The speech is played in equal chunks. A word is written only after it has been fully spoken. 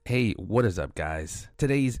Hey, what is up, guys?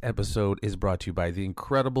 Today's episode is brought to you by the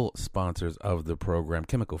incredible sponsors of the program,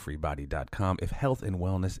 ChemicalFreeBody.com. If health and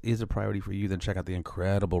wellness is a priority for you, then check out the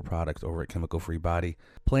incredible products over at Chemical Free Body.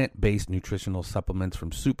 Plant-based nutritional supplements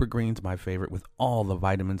from Super Greens, my favorite, with all the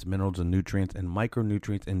vitamins, minerals, and nutrients and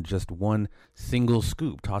micronutrients in just one single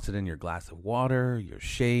scoop. Toss it in your glass of water, your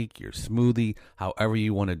shake, your smoothie, however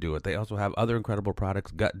you want to do it. They also have other incredible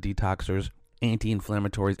products, gut detoxers,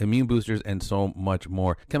 anti-inflammatories, immune boosters, and so much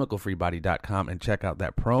more. ChemicalFreeBody.com, and check out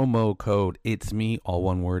that promo code It's Me, all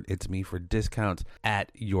one word, It's Me, for discounts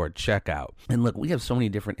at your checkout. And look, we have so many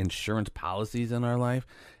different insurance policies in our life,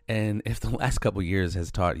 and if the last couple years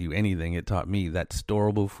has taught you anything, it taught me that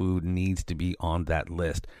storable food needs to be on that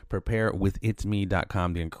list. Prepare with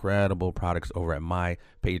itsme.com, the incredible products over at My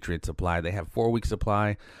Patriot Supply. They have 4-week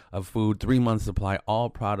supply of food, 3-month supply, all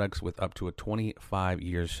products with up to a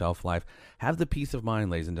 25-year shelf life. Have the peace of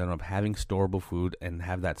mind, ladies and gentlemen, of having storable food and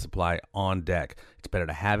have that supply on deck. It's better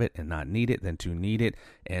to have it and not need it than to need it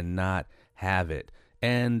and not have it.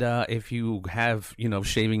 And if you have,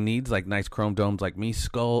 shaving needs like nice chrome domes like me,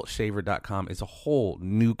 SkullShaver.com is a whole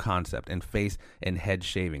new concept in face and head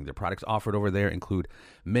shaving. The products offered over there include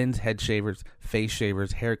men's head shavers, face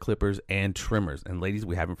shavers, hair clippers, and trimmers. And ladies,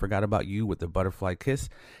 we haven't forgot about you with the butterfly kiss.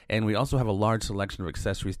 And we also have a large selection of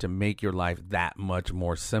accessories to make your life that much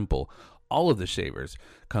more simple. All of the shavers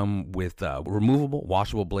come with removable,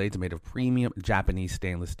 washable blades made of premium Japanese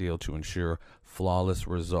stainless steel to ensure flawless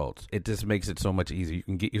results. It just makes it so much easier. You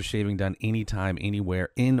can get your shaving done anytime,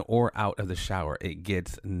 anywhere, in or out of the shower. It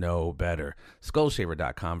gets no better.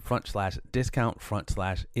 SkullShaver.com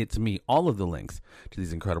 /discount /It's Me. All of the links to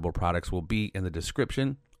these incredible products will be in the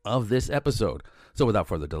description of this episode. So without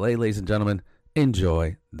further delay, ladies and gentlemen,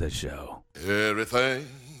 enjoy the show. Everything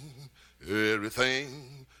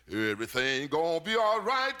gonna be all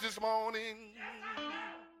right this morning.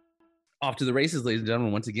 Off to the races, ladies and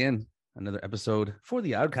gentlemen. Once again, another episode for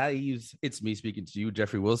the Archives. It's me speaking to you,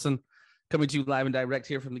 Jeffrey Wilson, coming to you live and direct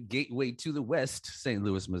here from the gateway to the West, St.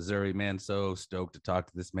 Louis, Missouri. Man, so stoked to talk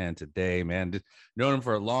to this man today, man. Just known him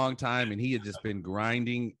for a long time, and he has just been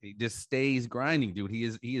grinding. He just stays grinding, dude. He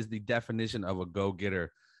is the definition of a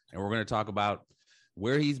go-getter, and we're going to talk about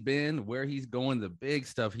where he's been, where he's going, the big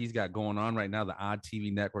stuff he's got going on right now, the Odd TV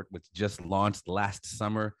network, which just launched last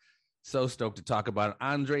summer. So stoked to talk about it.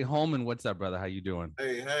 Andre Holman, what's up, brother? How you doing?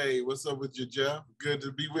 Hey, what's up with you, Jeff? Good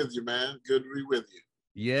to be with you, man. Good to be with you.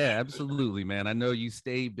 Yeah, absolutely, man. I know you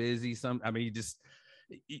stay busy. You just,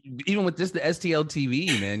 even with this, the STL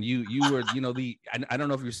TV, man, you were, I don't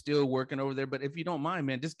know if you're still working over there, but if you don't mind,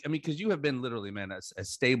 man, because you have been literally, man, a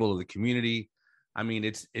staple of the community. I mean,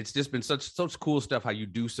 it's just been such cool stuff how you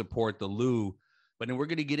do support the Lou. But then we're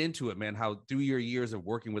going to get into it, man, how through your years of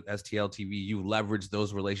working with STL TV, you leverage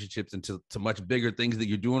those relationships into much bigger things that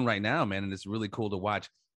you're doing right now, man. And it's really cool to watch.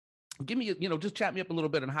 Give me, just chat me up a little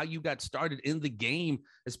bit on how you got started in the game,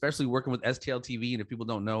 especially working with STL TV. And if people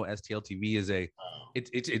don't know, STL TV is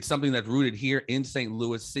it's something that's rooted here in St.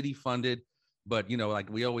 Louis, city funded. But, like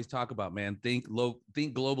we always talk about, man, think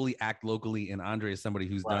globally, act locally. And Andre is somebody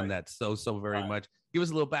who's done that so very much. Give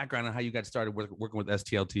us a little background on how you got started working with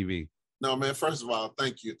STL TV. No, man, first of all,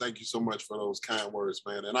 thank you. Thank you so much for those kind words,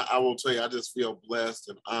 man. And I will tell you, I just feel blessed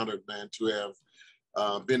and honored, man, to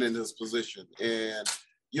have been in this position. And,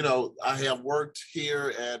 I have worked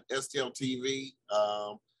here at STL TV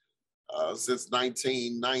since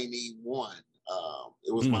 1991.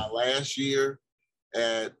 It was my last year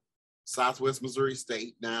at Southwest Missouri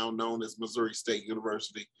State, now known as Missouri State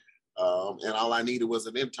University. And all I needed was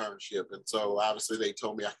an internship. And so obviously they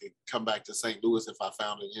told me I could come back to St. Louis if I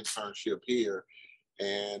found an internship here.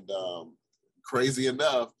 And crazy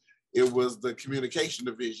enough, it was the communication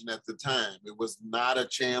division at the time. It was not a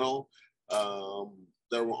channel.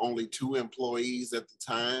 There were only 2 employees at the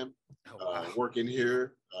time working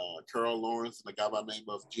here, Carl Lawrence and a guy by the name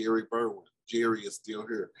of Jerry Berwin. Jerry is still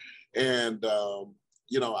here. And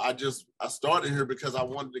I started here because I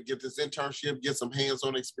wanted to get this internship, get some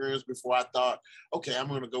hands-on experience before I thought, okay, I'm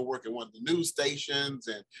going to go work at one of the news stations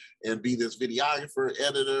and be this videographer,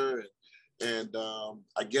 editor. And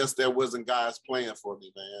I guess that wasn't God's plan for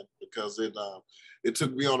me, man, because it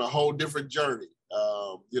took me on a whole different journey.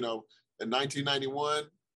 In 1991,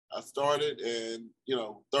 I started, and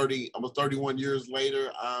almost 31 years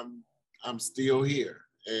later, I'm still here.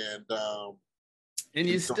 And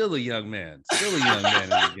you're still a young man in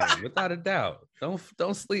the game, without a doubt.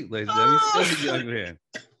 Don't sleep, ladies and gentlemen. You're still a young man.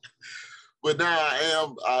 But now I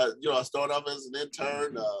am. I started off as an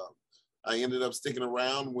intern. I ended up sticking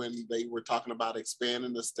around when they were talking about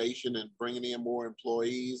expanding the station and bringing in more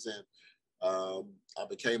employees. And I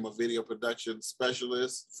became a video production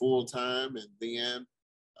specialist full time, and then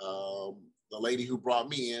the lady who brought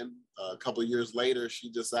me in a couple of years later,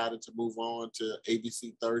 she decided to move on to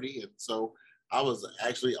ABC 30, and so I was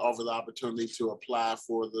actually offered the opportunity to apply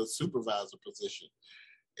for the supervisor position,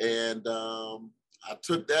 and I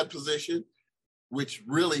took that position, which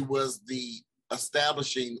really was the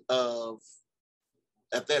establishing of,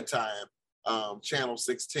 at that time, Channel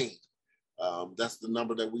 16. That's the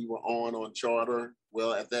number that we were on Charter.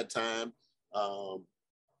 Well, at that time,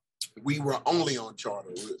 we were only on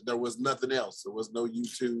Charter. There was nothing else. There was no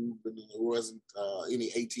YouTube, and there wasn't any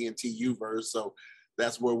AT&T Uverse. So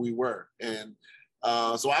that's where we were. And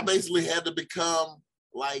so I basically had to become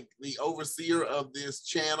like the overseer of this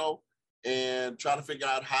channel and try to figure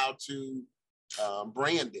out how to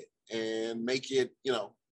brand it and make it,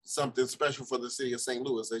 something special for the city of St.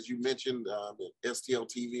 Louis. As you mentioned, STL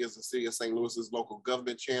TV is the city of St. Louis's local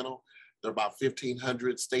government channel. There are about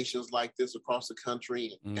 1,500 stations like this across the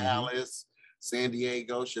country in Dallas, San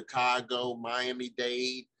Diego, Chicago,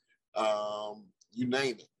 Miami-Dade, you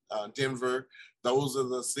name it, Denver. Those are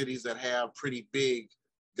the cities that have pretty big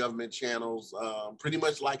government channels, pretty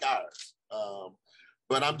much like ours.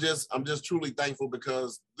 But I'm just truly thankful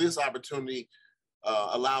because this opportunity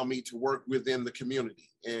allowed me to work within the community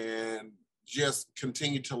and just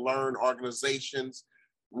continue to learn organizations,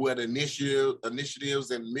 what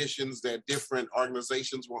initiatives and missions that different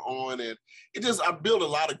organizations were on. And I built a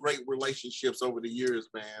lot of great relationships over the years,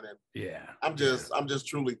 man. And yeah, I'm just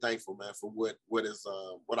truly thankful, man, for what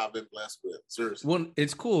I've been blessed with. Seriously. Well,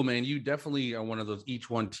 it's cool, man. You definitely are one of those each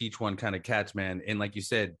one teach one kind of cats, man. And like you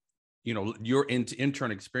said, your intern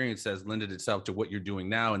experience has lended itself to what you're doing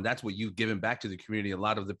now. And that's what you've given back to the community. A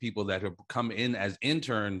lot of the people that have come in as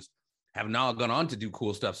interns have now gone on to do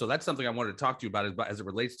cool stuff. So that's something I wanted to talk to you about as it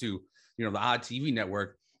relates to, the Odd TV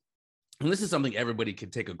network. And this is something everybody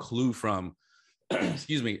could take a clue from,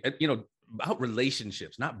 excuse me, about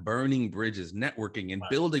relationships, not burning bridges, networking and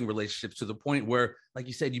building relationships to the point where, like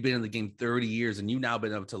you said, you've been in the game 30 years and you've now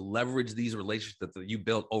been able to leverage these relationships that you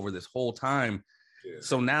built over this whole time. Yeah.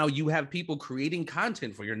 So now you have people creating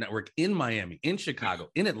content for your network in Miami, in Chicago,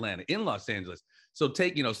 in Atlanta, in Los Angeles. So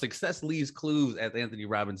take, success leaves clues, as Anthony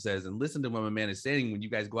Robbins says, and listen to what my man is saying when you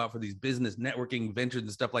guys go out for these business networking ventures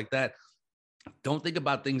and stuff like that. Don't think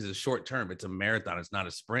about things as short term. It's a marathon. It's not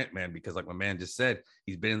a sprint, man, because like my man just said,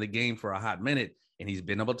 he's been in the game for a hot minute and he's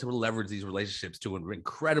been able to leverage these relationships to an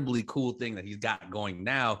incredibly cool thing that he's got going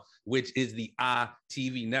now, which is the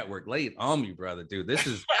TV network. Lay it on me, brother, dude. This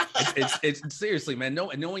is, it's seriously, man,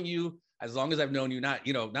 knowing you, as long as I've known you, not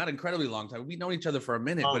incredibly long time. We've known each other for a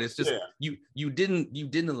minute, but it's just, you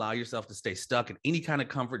didn't allow yourself to stay stuck in any kind of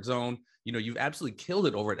comfort zone. You've absolutely killed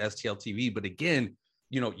it over at STL TV. But again,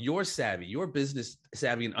 your savvy, your business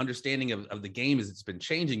savvy and understanding of the game as it's been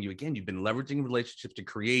changing you. Again, you've been leveraging relationships to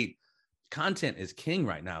create content is king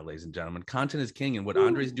right now, ladies and gentlemen. Content is king. And what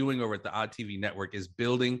Andre's doing over at the Odd TV network is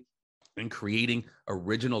building and creating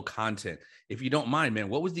original content. If you don't mind, man,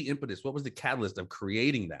 what was the impetus? What was the catalyst of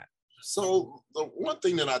creating that? So the one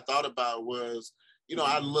thing that I thought about was,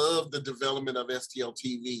 I love the development of STL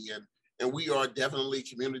TV and we are definitely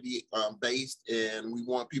community based and we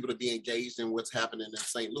want people to be engaged in what's happening in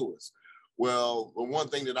St. Louis. Well, the one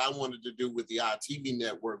thing that I wanted to do with the Odd TV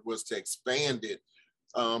network was to expand it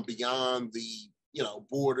beyond the,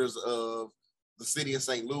 borders of the city of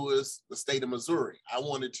St. Louis, the state of Missouri. I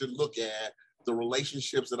wanted to look at the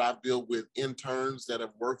relationships that I've built with interns that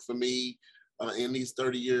have worked for me in these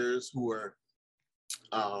 30 years, who are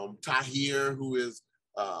Tahir, who is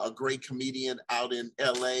a great comedian out in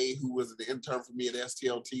LA, who was an intern for me at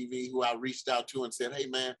STL TV, who I reached out to and said, hey,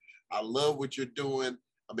 man, I love what you're doing.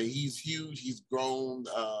 I mean, he's huge. He's grown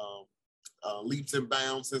leaps and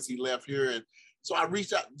bounds since he left here. And so I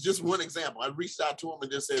reached out, just one example, I reached out to him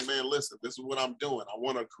and just said, man, listen, this is what I'm doing. I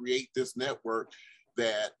want to create this network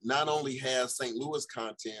that not only has St. Louis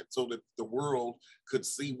content so that the world could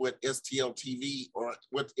see what STL TV or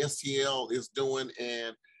what STL is doing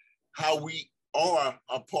and how we are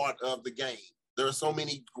a part of the game. There are so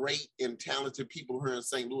many great and talented people here in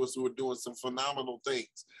St. Louis who are doing some phenomenal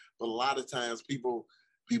things. But a lot of times people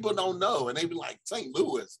don't know, and they be like, St.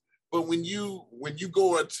 Louis. But when you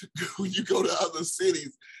go to other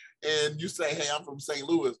cities and you say, hey, I'm from St.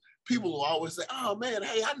 Louis, people will always say, oh man,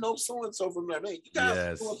 hey, I know so-and-so from there. Man, you guys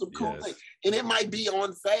are doing some cool things. And it might be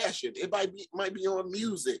on fashion. It might be on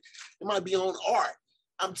music. It might be on art.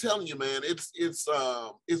 I'm telling you, man, it's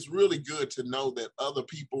really good to know that other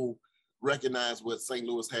people recognize what St.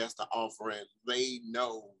 Louis has to offer, and they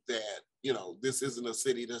know that, this isn't a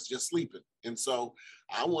city that's just sleeping. And so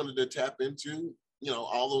I wanted to tap into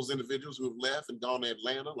all those individuals who have left and gone to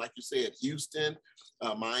Atlanta, like you said, Houston,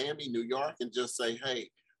 Miami, New York, and just say, hey,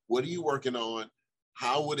 what are you working on?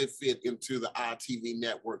 How would it fit into the ITV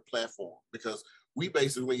network platform? Because we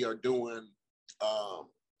basically are doing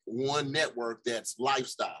one network that's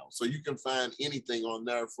lifestyle. So you can find anything on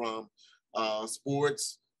there from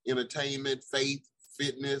sports, entertainment, faith,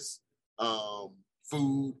 fitness,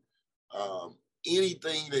 food,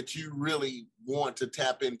 anything that you really want to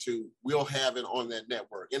tap into, we'll have it on that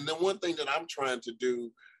network. And the one thing that I'm trying to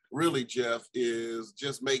do really, Jeff, is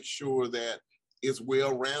just make sure that it's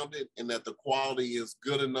well-rounded and that the quality is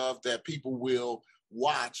good enough that people will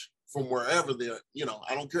watch from wherever they're,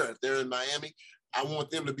 I don't care if they're in Miami. I want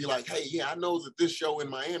them to be like, hey, yeah, I know that this show in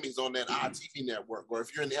Miami is on that ITV network. Or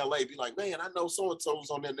if you're in LA, be like, man, I know so-and-so's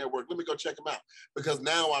on that network. Let me go check them out. Because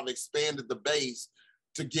now I've expanded the base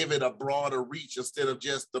to give it a broader reach instead of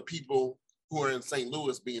just the people who are in St.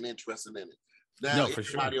 Louis being interested in it. Now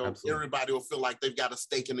everybody will feel like they've got a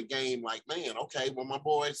stake in the game. Like, man, okay, well, my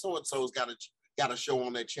boy so-and-so's got a show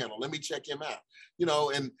on that channel. Let me check him out.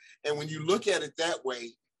 And when you look at it that way,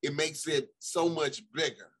 it makes it so much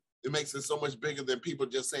bigger. It makes it so much bigger than people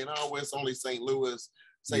just saying, oh, well, it's only St. Louis.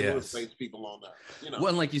 Louis-based people on there. Well,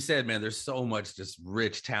 and like you said, man, there's so much just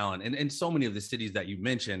rich talent and so many of the cities that you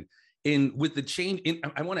mentioned. And with the change,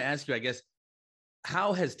 I want to ask you, I guess,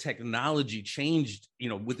 how has technology changed,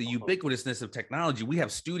 with the ubiquitousness of technology? We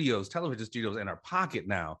have television studios in our pocket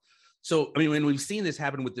now. So, I mean, when we've seen this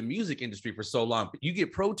happen with the music industry for so long, you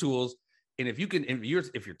get Pro Tools, and if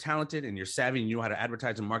you're talented and you're savvy and you know how to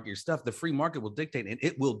advertise and market your stuff, the free market will dictate and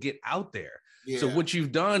it will get out there. Yeah. So what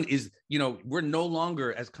you've done is, we're no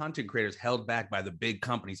longer as content creators held back by the big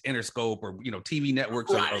companies, Interscope or, TV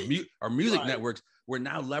networks or music networks. We're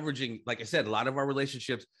now leveraging, like I said, a lot of our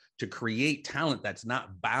relationships to create talent that's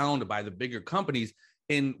not bound by the bigger companies.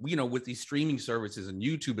 And, with these streaming services and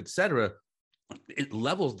YouTube, et cetera, it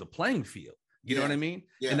levels the playing field. You know what I mean?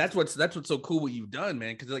 Yeah. And that's what's so cool what you've done,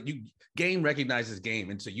 man. Because game recognizes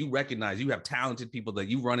game. And so you recognize you have talented people that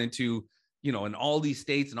you run into, in all these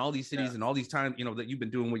states and all these cities and all these times, that you've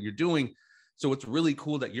been doing what you're doing. So it's really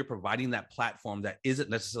cool that you're providing that platform that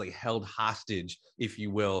isn't necessarily held hostage, if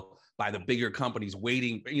you will, by the bigger companies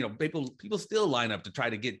waiting. People still line up to try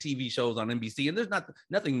to get TV shows on NBC, and there's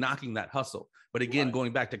nothing knocking that hustle. But again,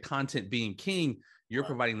 going back to content being king, you're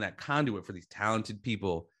providing that conduit for these talented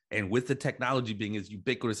people. And with the technology being as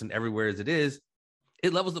ubiquitous and everywhere as it is,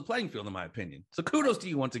 it levels the playing field, in my opinion. So kudos to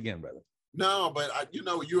you once again, brother. No, but you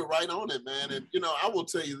were right on it, man. And I will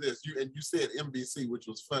tell you this. You said NBC, which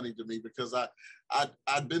was funny to me because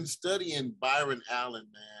I've been studying Byron Allen,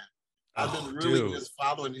 man. I've been really just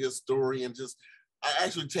following his story and I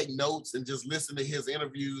actually take notes and just listen to his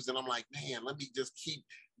interviews. And I'm like, man, let me just keep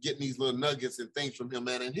getting these little nuggets and things from him,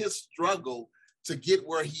 man. And his struggle to get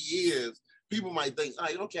where he is. People might think,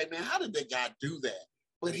 okay, man, how did that guy do that?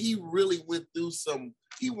 But he really went through some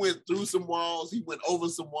walls, he went over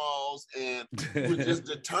some walls, and he was just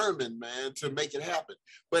determined, man, to make it happen.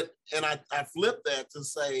 And I flipped that to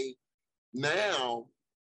say, now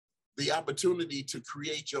the opportunity to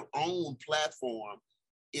create your own platform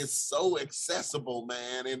is so accessible,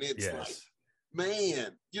 man. And it's like,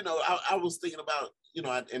 man, I was thinking about,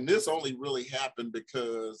 and this only really happened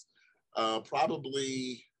because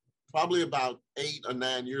probably about 8 or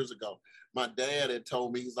 9 years ago, my dad had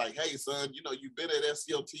told me, he's like, hey, son, you've been at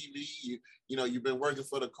STL TV, you've been working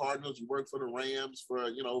for the Cardinals, you worked for the Rams for,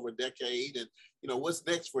 over a decade. And, what's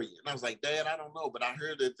next for you? And I was like, Dad, I don't know, but I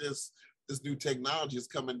heard that this new technology is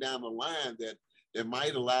coming down the line that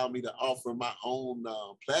might allow me to offer my own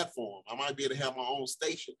platform. I might be able to have my own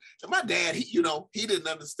station. And my dad, he didn't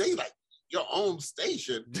understand, like, your own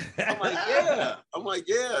station. I'm like, yeah.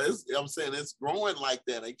 I'm saying it's growing like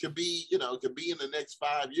that. It could be, in the next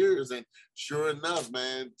 5 years. And sure enough,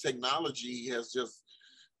 man, technology has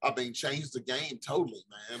changed the game totally,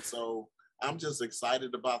 man. So I'm just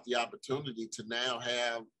excited about the opportunity to now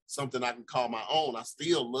have something I can call my own. I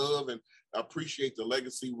still love and appreciate the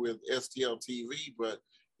legacy with STL TV, but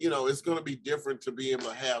it's going to be different to be able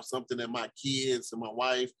to have something that my kids and my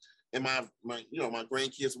wife and my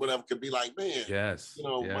grandkids, whatever, could be like, man,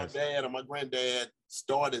 my dad or my granddad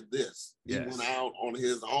started this. He went out on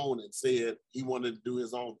his own and said he wanted to do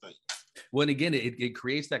his own thing. Well, and again, it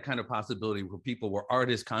creates that kind of possibility where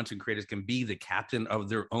artists, content creators can be the captain of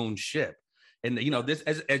their own ship. And, this,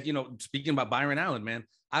 as speaking about Byron Allen, man,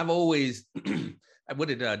 I've always, what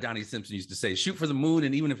did Donnie Simpson used to say? Shoot for the moon,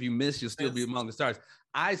 and even if you miss, you'll still be among the stars.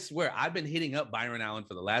 I swear, I've been hitting up Byron Allen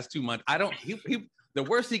for the last 2 months. The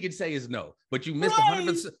worst he could say is no, but you missed Right.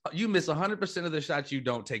 100%. You miss 100% of the shots you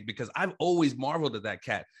don't take, because I've always marveled at that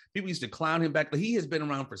cat. People used to clown him back. He has been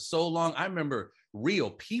around for so long. I remember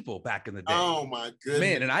Real People back in the day. Oh my goodness,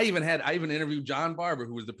 man! And I even interviewed John Barber,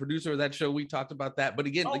 who was the producer of that show. We talked about that. But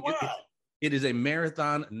again, it is a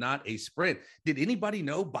marathon, not a sprint. Did anybody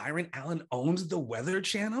know Byron Allen owns the Weather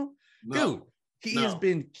Channel? No. Dude, he has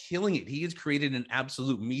been killing it. He has created an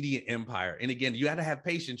absolute media empire. And again, you got to have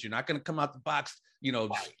patience. You're not going to come out the box,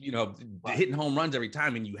 hitting home runs every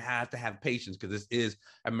time. And you have to have patience, because this is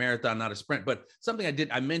a marathon, not a sprint. But something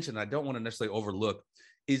I mentioned, I don't want to necessarily overlook,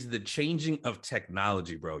 is the changing of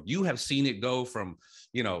technology, bro. You have seen it go from,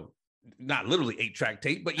 not literally 8-track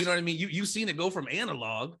tape, but you know what I mean? You've seen it go from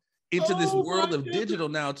analog into this world of digital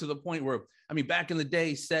now, to the point where, back in the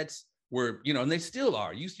day, sets were, and they still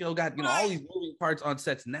are. You still got, all these moving parts on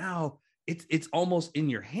sets. Now it's almost in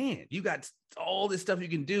your hand. You got all this stuff you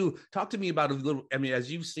can do. Talk to me about a little, as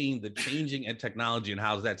you've seen the changing and technology and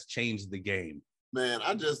how that's changed the game. Man,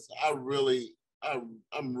 I'm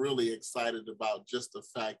really excited about just the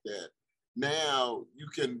fact that now you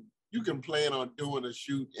can plan on doing a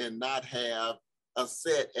shoot and not have a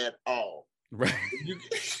set at all. Right.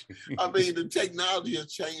 The technology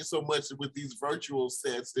has changed so much with these virtual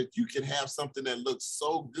sets that you can have something that looks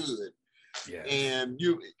so good. Yeah. And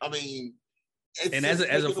as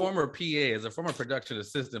a former PA, as a former production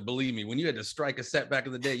assistant, believe me, when you had to strike a set back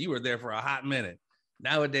in the day, you were there for a hot minute.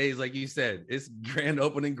 Nowadays, like you said, it's grand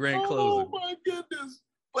opening, grand closing. Oh my goodness.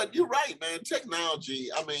 But you're right, man. Technology,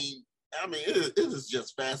 it is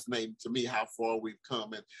just fascinating to me how far we've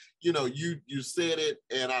come. And you said it,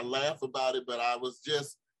 and I laugh about it, but I was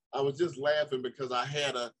just laughing because I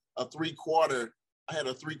had a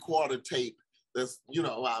 3/4 tape that's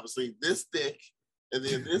obviously this thick and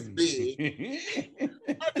then this big.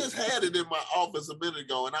 I just had it in my office a minute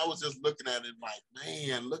ago, and I was just looking at it like,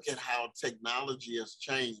 man, look at how technology has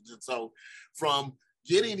changed. And so from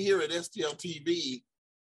getting here at STL TV,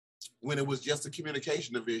 when it was just a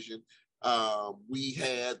communication division, we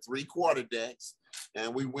had 3/4 decks,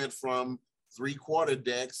 and we went from 3/4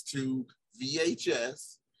 decks to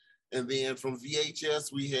VHS. And then from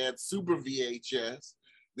VHS, we had Super VHS.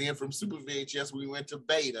 Then from Super VHS, we went to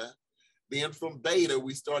Beta. Then from Beta,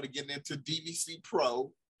 we started getting into DVC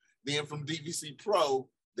Pro. Then from DVC Pro,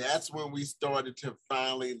 that's when we started to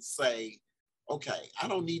finally say, okay, I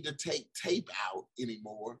don't need to take tape out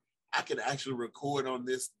anymore. I can actually record on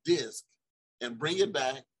this disc and bring it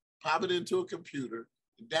back, pop it into a computer,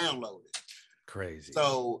 and download it. Crazy.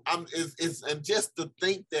 So and just to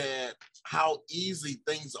think that how easy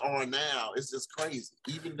things are now, it's just crazy.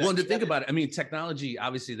 Well, to think about it, technology,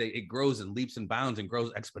 obviously it grows in leaps and bounds and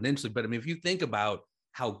grows exponentially. But if you think about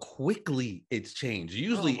how quickly it's changed,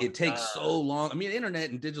 usually it takes so long.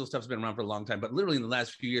 Internet and digital stuff's been around for a long time, but literally in the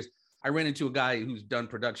last few years, I ran into a guy who's done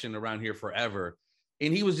production around here forever.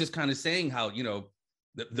 And he was just kind of saying how,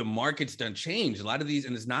 the market's done changed. A lot of these,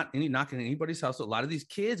 and it's not any knocking anybody's house. A lot of these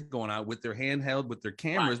kids going out with their handheld, with their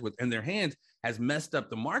cameras, in their hands, has messed up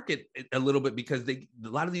the market a little bit, because a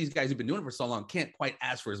lot of these guys who've been doing it for so long can't quite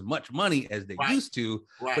ask for as much money as they used to.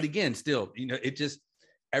 Right. But again, still, it just,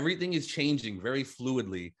 everything is changing very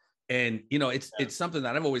fluidly. And, it's something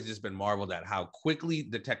that I've always just been marveled at, how quickly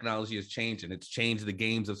the technology has changed, and it's changed the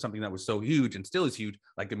games of something that was so huge and still is huge,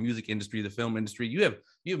 like the music industry, the film industry. You have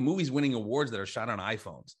movies winning awards that are shot on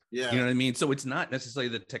iPhones. Yeah. You know what I mean? So it's not necessarily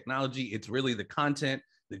the technology. It's really the content,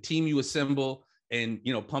 the team you assemble, and,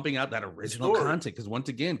 pumping out that original content. Because once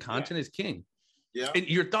again, content is king. Yeah. And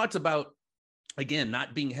your thoughts about, again,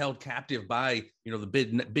 not being held captive by,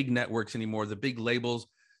 the big networks anymore, the big labels.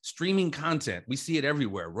 Streaming content, we see it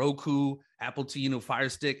everywhere. Roku, Apple TV, Fire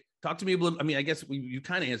Stick. Talk to me a little. I guess you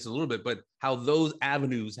kind of answered a little bit, but how those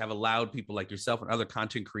avenues have allowed people like yourself and other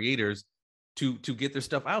content creators to get their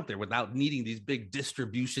stuff out there without needing these big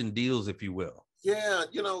distribution deals, if you will. Yeah,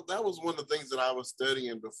 that was one of the things that I was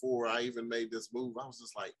studying before I even made this move. I was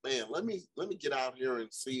just like, man, let me get out here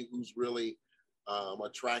and see who's really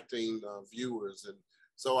attracting viewers. And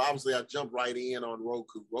so obviously I jumped right in on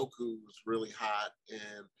Roku. Roku was really hot,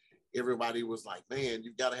 and everybody was like, man,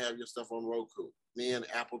 you've got to have your stuff on Roku. Then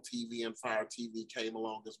Apple TV and Fire TV came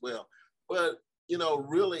along as well. But,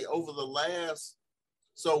 really over the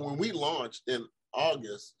so when we launched in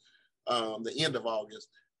August, the end of August,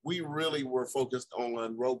 we really were focused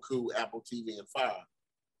on Roku, Apple TV, and Fire.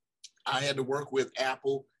 I had to work with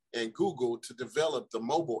Apple and Google to develop the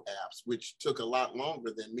mobile apps, which took a lot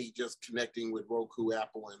longer than me just connecting with Roku,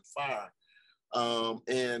 Apple, and Fire.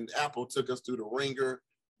 And Apple took us through the ringer,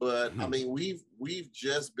 but we've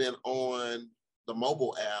just been on the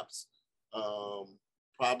mobile apps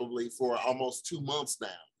probably for almost 2 months now.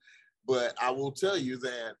 But I will tell you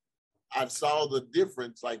that I saw the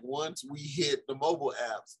difference. Like once we hit the mobile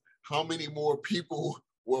apps, how many more people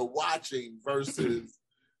were watching versus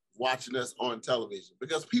watching us on television,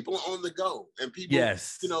 because people are on the go, and people,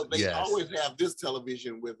 Yes. they always have this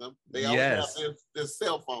television with them. They always have their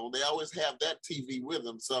cell phone. They always have that TV with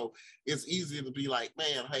them. So it's easy to be like,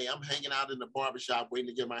 man, hey, I'm hanging out in the barbershop waiting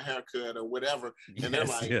to get my hair cut or whatever. And they're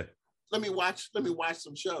like, let me watch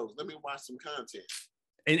some shows. Let me watch some content.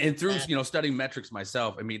 And through, studying metrics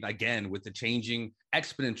myself, I mean, again, with the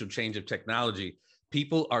exponential change of technology,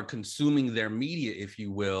 people are consuming their media, if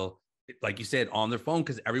you will, like you said, on their phone,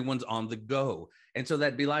 because everyone's on the go. And so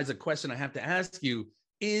that belies a question I have to ask you: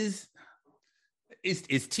 is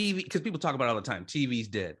TV, because people talk about it all the time, TV's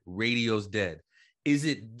dead, radio's dead. Is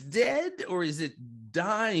it dead, or is it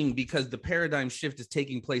dying because the paradigm shift is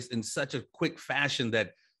taking place in such a quick fashion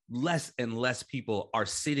that less and less people are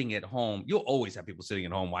sitting at home? You'll always have people sitting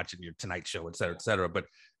at home watching your Tonight Show, et cetera, et cetera. But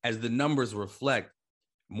as the numbers reflect,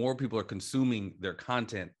 more people are consuming their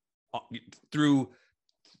content through,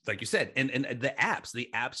 like you said, and the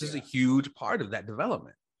apps is a huge part of that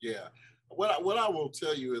development. Yeah. What I will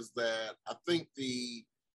tell you is that I think the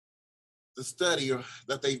study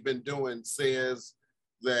that they've been doing says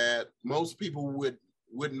that most people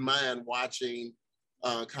wouldn't mind watching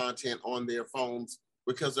content on their phones,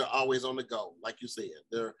 because they're always on the go. Like you said,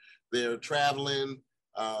 they're traveling,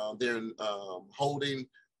 they're holding,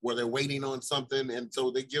 where they're waiting on something. And so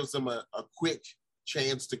that gives them a quick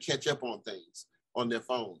chance to catch up on things on their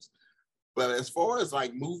phones. But as far as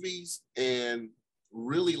like movies and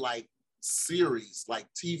really like series, like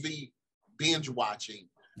TV binge watching,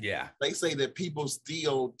 they say that people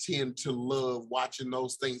still tend to love watching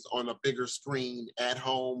those things on a bigger screen at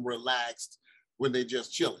home, relaxed, when they're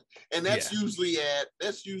just chilling. And that's usually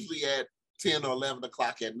at 10 or 11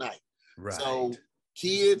 o'clock at night. Right. So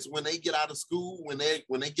kids, when they get out of school, when they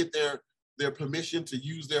get their permission to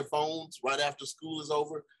use their phones right after school is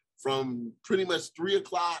over, from pretty much 3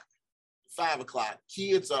 o'clock, 5 o'clock,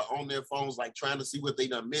 kids are on their phones, like trying to see what they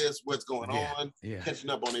done missed, what's going on, catching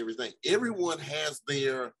up on everything. Everyone has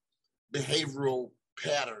their behavioral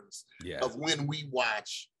patterns of when we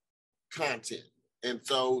watch content. And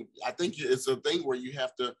so I think it's a thing where you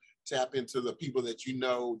have to tap into the people that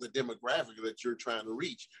the demographic that you're trying to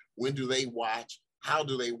reach. When do they watch? How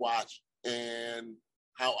do they watch? And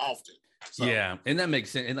how often? So, and that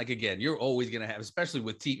makes sense. And like, again, you're always going to have, especially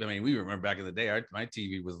with TV. I mean, we remember back in the day, my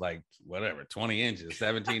TV was like, 20 inches,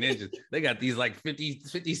 17 inches. They got these like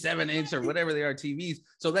 57 inch or whatever they are TVs.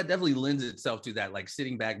 So that definitely lends itself to that, like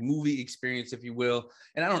sitting back movie experience, if you will.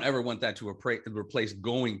 And I don't ever want that to replace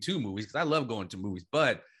going to movies, because I love going to movies.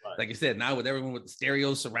 But like I said, now with everyone with the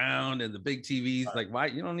stereo surround and the big TVs, like, why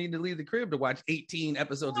you don't need to leave the crib to watch 18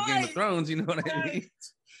 episodes of Game of Thrones. You know what I mean?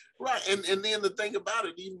 Right. And then the thing about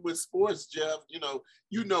it, even with sports, Jeff,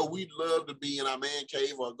 we'd love to be in our man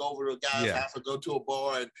cave or go over to a guy's house or go to a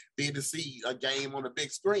bar and be able to see a game on a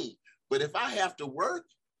big screen. But if I have to work,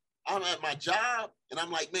 I'm at my job and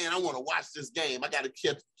I'm like, man, I want to watch this game. I got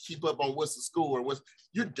to keep up on what's the score.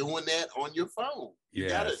 You're doing that on your phone. You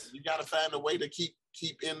gotta find a way to keep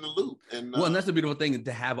in the loop. And and that's the beautiful thing,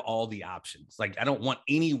 to have all the options. Like, I don't want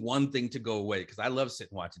any one thing to go away, because I love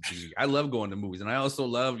sitting watching TV. I love going to movies, and I also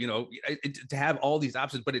love, to have all these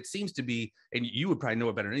options. But it seems to be, and you would probably know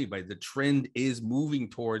it better than anybody, the trend is moving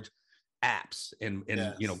towards apps and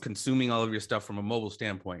consuming all of your stuff from a mobile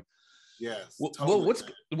standpoint. Yes. Well,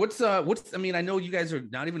 what's I mean, I know you guys are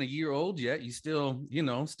not even a year old yet. You still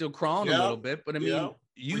crawling a little bit, but I mean,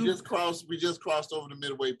 we just crossed over the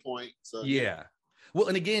midway point. So well,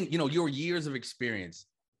 and again, your years of experience,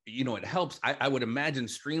 it helps. I would imagine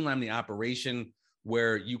streamline the operation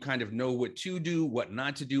where you kind of know what to do, what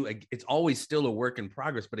not to do. It's always still a work in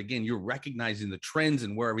progress, but again, you're recognizing the trends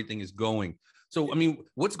and where everything is going. So, I mean,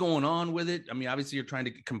 what's going on with it? I mean, obviously you're trying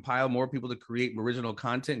to compile more people to create original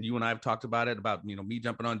content. You and I have talked about it, about, me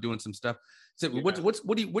jumping on, doing some stuff. So what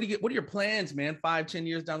are your plans, man? 5-10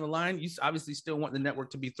 years down the line? You obviously still want the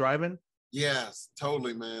network to be thriving. Yes,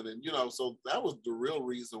 totally, man. And, so that was the real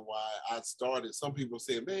reason why I started. Some people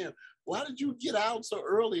say, man, why did you get out so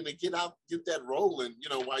early and get that rolling,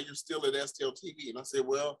 while you're still at STL TV? And I said,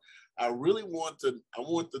 well, I really want the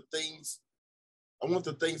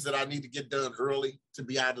things that I need to get done early to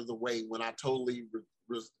be out of the way when I totally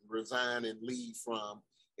resign and leave from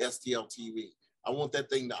STL TV. I want that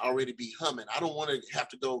thing to already be humming. I don't want to have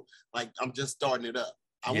to go like I'm just starting it up.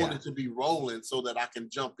 I want it to be rolling so that I can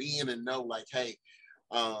jump in and know, like, hey,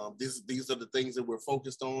 These are the things that we're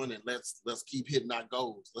focused on, and let's keep hitting our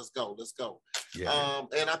goals. Let's go. Yeah.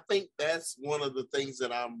 And I think that's one of the things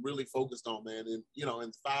that I'm really focused on, man. And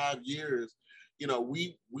in 5 years,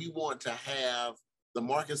 we want to have the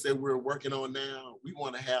markets that we're working on now. We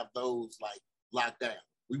want to have those like locked down.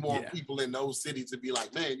 We want people in those cities to be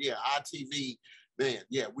like, man, yeah, ITV, man,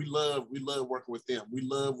 yeah, we love working with them. We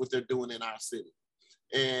love what they're doing in our city.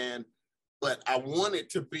 But I want it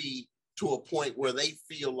to be to a point where they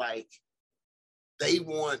feel like they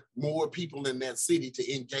want more people in that city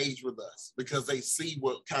to engage with us because they see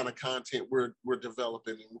what kind of content we're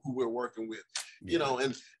developing and who we're working with. And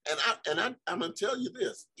I'm gonna tell you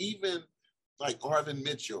this, even like Arvin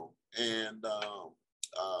Mitchell and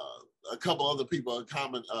a couple other people,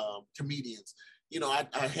 common comedians.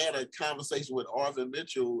 I had a conversation with Arvin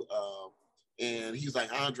Mitchell, and he's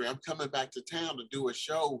like, Andre, I'm coming back to town to do a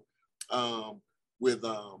show with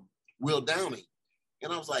Will Downing.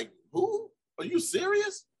 And I was like, who? Are you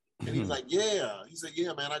serious? And he's like, yeah. He said,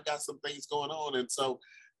 yeah, man, I got some things going on. And so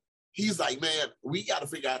he's like, man, we got to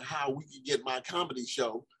figure out how we can get my comedy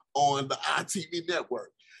show on the ITV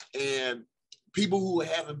network. And people who are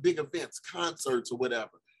having big events, concerts or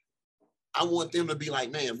whatever, I want them to be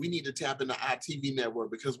like, man, we need to tap into ITV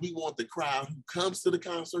network because we want the crowd who comes to the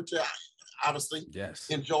concert to obviously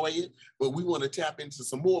enjoy it, but we want to tap into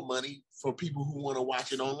some more money for people who want to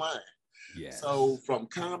watch it online. So from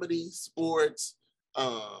comedy, sports,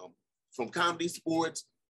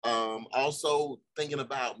 also thinking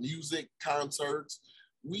about music, concerts,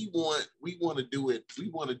 we want to do it. We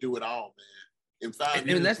want to do it all, man. In 5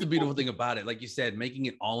 years, and that's the beautiful thing about it. Like you said, making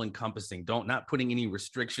it all encompassing. Not putting any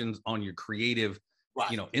restrictions on your creative,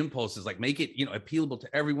 impulses. Like make it, appealable to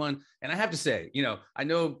everyone. And I have to say, I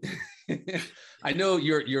know, I know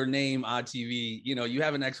your name, TV. You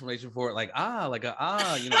have an explanation for it, like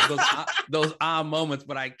those moments.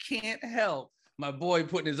 But I can't help my boy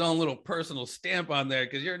putting his own little personal stamp on there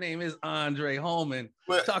because your name is Andre Holman.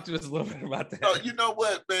 But, talk to us a little bit about that. You know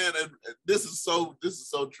what, man? And this is so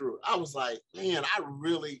true. I was like, man, I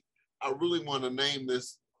really want to name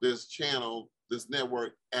this channel, this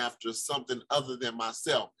network, after something other than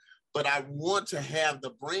myself. But I want to have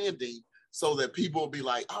the branding so that people will be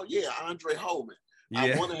like, oh yeah, Andre Holman. Yeah.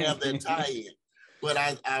 I want to have that tie-in. But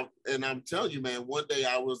I'm telling you, man, one day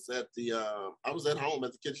I was at home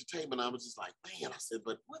at the kitchen table and I was just like, man, I said,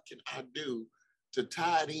 but what can I do to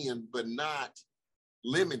tie it in, but not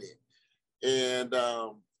limit it? And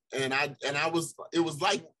it was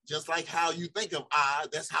like, just like how you think of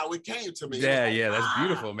that's how it came to me. Yeah, that's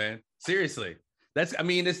beautiful, man. Seriously.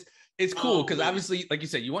 It's cool because obviously, like you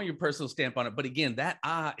said, you want your personal stamp on it. But again, that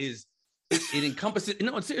it encompasses,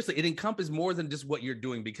 seriously, it encompasses more than just what you're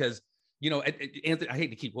doing because Anthony, I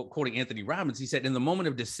hate to keep quoting Anthony Robbins. He said, in the moment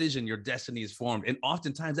of decision, your destiny is formed. And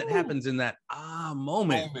oftentimes that happens in that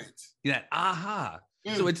moment. That aha.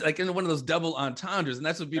 So it's like in one of those double entendres. And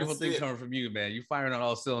that's a beautiful thing coming from you, man. You're firing on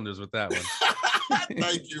all cylinders with that one.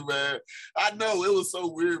 Thank you, man. I know it was so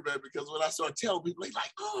weird, man, because when I started telling people, they're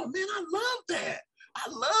like, oh, man, I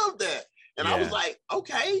love that. And I was like,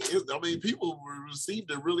 okay. People received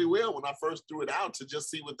it really well when I first threw it out to just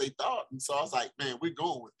see what they thought. And so I was like, man, we're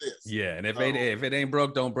going with this. Yeah. And if it ain't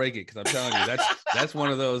broke, don't break it. Cause I'm telling you, that's one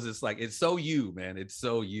of those, it's like, it's so you, man. It's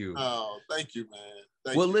so you. Oh, thank you, man.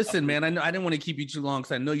 Listen, man, I know I didn't want to keep you too long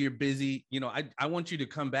because I know you're busy. I want you to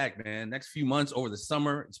come back, man, next few months over the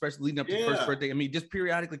summer, especially leading up to the first birthday. Just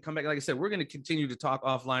periodically come back. Like I said, we're going to continue to talk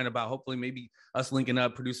offline about hopefully maybe us linking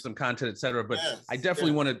up, produce some content, et cetera. But I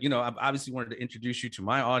definitely want to, I've obviously wanted to introduce you to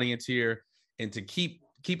my audience here and to keep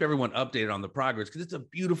everyone updated on the progress because it's a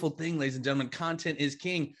beautiful thing, ladies and gentlemen. Content is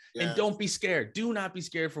king. And don't be scared. Do not be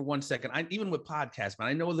scared for 1 second. Even with podcasts, man,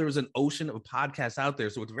 I know there is an ocean of podcasts out there,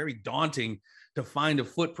 so it's very daunting to find a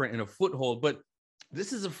footprint and a foothold, but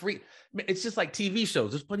this is it's just like TV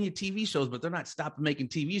shows. There's plenty of TV shows, but they're not stopping making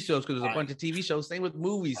TV shows because there's a bunch of TV shows. Same with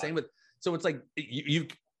movies, so it's like you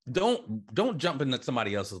don't jump into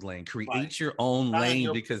somebody else's lane. Create your own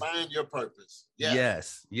lane because find your purpose.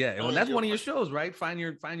 Yes. Yeah. Well, that's one of your shows, right? Find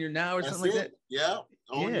your now or something like that. Yeah.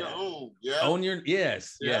 Own your own. Yeah. Own your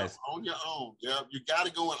yes. Own your own. Yeah. You got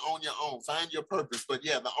to go and own your own. Find your purpose. But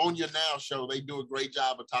yeah, the Own Your Now show, they do a great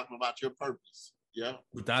job of talking about your purpose. Yeah.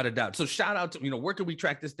 Without a doubt. So shout out to, where can we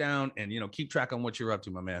track this down and, keep track on what you're up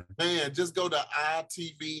to, my man? Man, just go to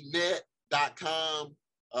itvnet.com.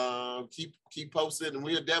 Keep posted, and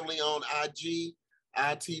we are definitely on IG,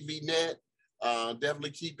 ITVNet.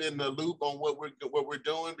 Definitely keep in the loop on what we're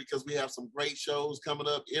doing because we have some great shows coming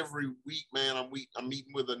up every week, man. I'm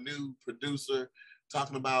meeting with a new producer,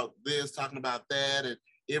 talking about this, talking about that, and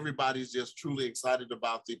everybody's just truly excited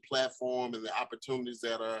about the platform and the opportunities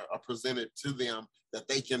that are presented to them, that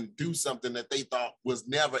they can do something that they thought was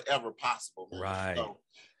never, ever possible. Man. Right. So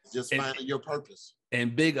just finding your purpose.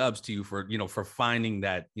 And big ups to you for, for finding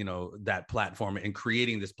that, that platform and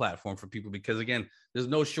creating this platform for people, because again, there's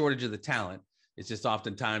no shortage of the talent. It's just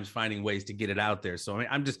oftentimes finding ways to get it out there. So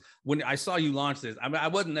I mean, when I saw you launch this, I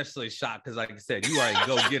wasn't necessarily shocked, because like I said, you are a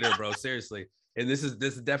go-getter, bro, seriously. And this is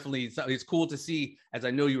definitely, it's cool to see, as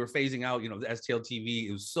I know you were phasing out, the STL TV.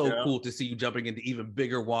 It was so cool to see you jumping into even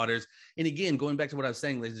bigger waters. And again, going back to what I was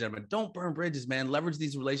saying, ladies and gentlemen, don't burn bridges, man. Leverage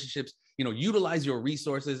these relationships, utilize your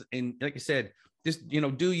resources. And like I said, just,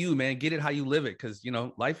 do you, man, get it how you live it. Cause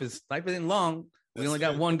life isn't long. We only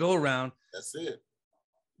got one go around. That's it.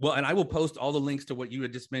 Well, and I will post all the links to what you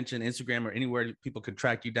had just mentioned, Instagram or anywhere people could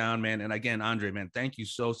track you down, man. And again, Andre, man, thank you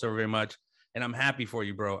so very much. And I'm happy for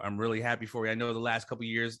you, bro. I'm really happy for you. I know the last couple of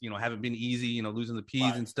years, haven't been easy, losing the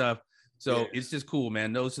P's and stuff. So it's just cool,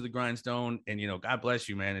 man. Nose to the grindstone. And, God bless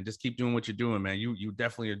you, man. And just keep doing what you're doing, man. You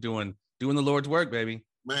definitely are doing the Lord's work, baby.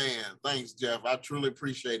 Man, thanks, Jeff. I truly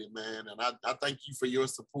appreciate it, man. And I thank you for your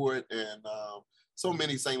support. And so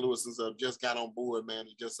many St. Louisans have just got on board, man,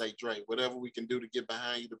 and just say, Dre, whatever we can do to get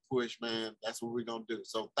behind you to push, man, that's what we're going to do.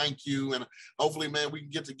 So thank you. And hopefully, man, we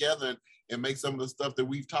can get together and make some of the stuff that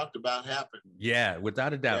we've talked about happen. Yeah,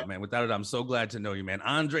 without a doubt, man. Without a doubt. I'm so glad to know you, man.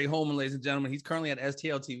 Andre Holman, ladies and gentlemen, he's currently at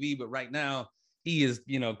STL TV, but right now he is,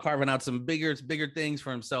 carving out some bigger things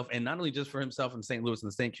for himself, and not only just for himself in St. Louis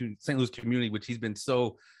and the St. Louis community, which he's been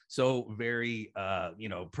so very,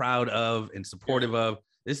 proud of and supportive of.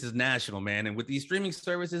 This is national, man. And with these streaming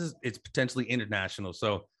services, it's potentially international.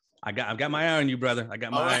 So I've got my eye on you, brother. I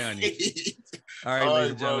got my eye on you. All right,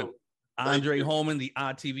 ladies and gentlemen. Andre Holman, the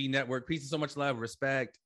ODD TV Network. Peace and so much love, respect.